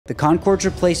The Concorde's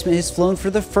replacement has flown for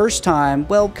the first time,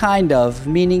 well, kind of,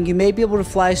 meaning you may be able to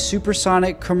fly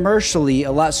supersonic commercially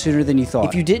a lot sooner than you thought.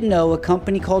 If you didn't know, a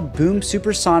company called Boom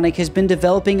Supersonic has been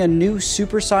developing a new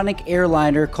supersonic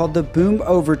airliner called the Boom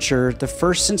Overture, the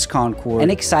first since Concorde.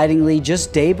 And excitingly,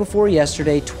 just day before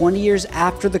yesterday, 20 years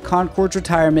after the Concorde's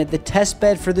retirement, the test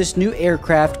bed for this new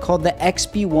aircraft called the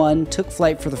XB-1 took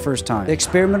flight for the first time. The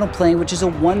experimental plane, which is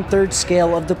a 1/3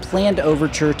 scale of the planned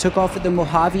Overture, took off at the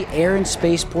Mojave Air and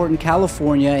Spaceport in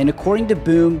California, and according to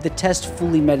Boom, the test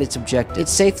fully met its objective. It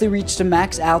safely reached a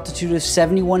max altitude of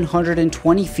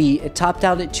 7,120 feet. It topped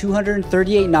out at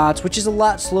 238 knots, which is a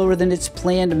lot slower than its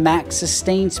planned max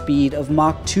sustained speed of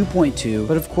Mach 2.2,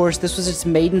 but of course this was its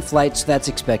maiden flight, so that's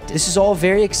expected. This is all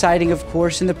very exciting, of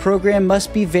course, and the program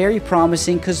must be very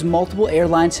promising because multiple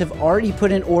airlines have already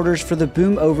put in orders for the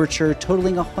Boom Overture,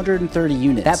 totaling 130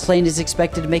 units. That plane is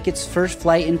expected to make its first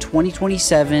flight in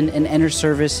 2027 and enter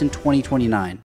service in 2029.